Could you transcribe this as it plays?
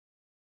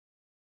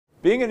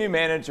Being a new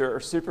manager or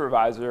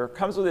supervisor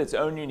comes with its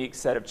own unique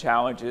set of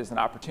challenges and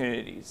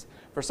opportunities.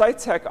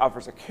 Forsyth Tech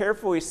offers a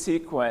carefully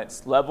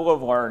sequenced level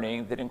of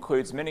learning that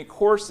includes many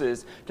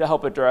courses to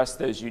help address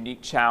those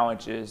unique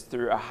challenges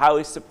through a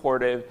highly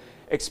supportive,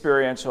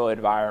 experiential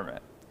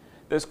environment.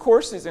 Those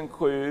courses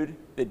include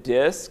the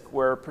DISC,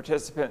 where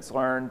participants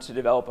learn to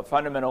develop a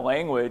fundamental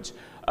language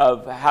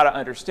of how to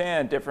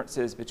understand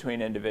differences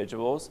between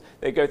individuals.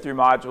 They go through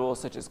modules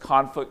such as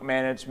conflict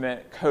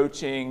management,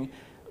 coaching,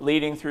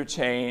 leading through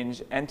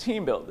change, and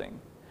team building.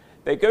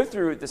 They go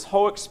through this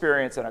whole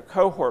experience in a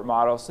cohort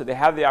model, so they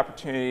have the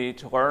opportunity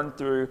to learn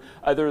through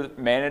other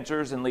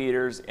managers and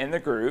leaders in the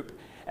group,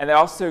 and they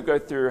also go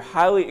through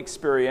highly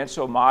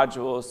experiential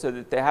modules so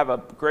that they have a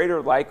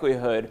greater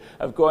likelihood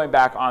of going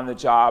back on the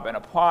job and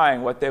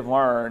applying what they've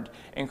learned,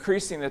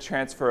 increasing the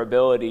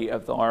transferability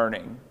of the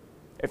learning.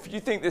 If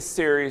you think this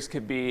series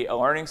could be a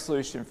learning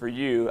solution for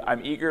you,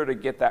 I'm eager to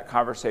get that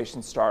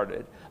conversation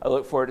started. I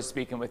look forward to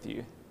speaking with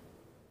you.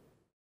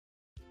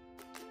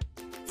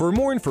 For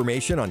more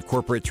information on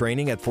corporate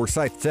training at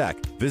Forsyth Tech,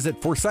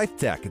 visit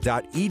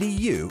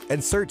forsythtech.edu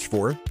and search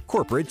for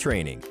corporate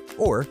training,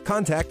 or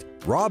contact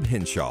Rob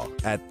Henshaw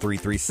at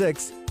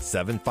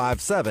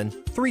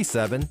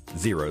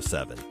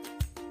 336-757-3707.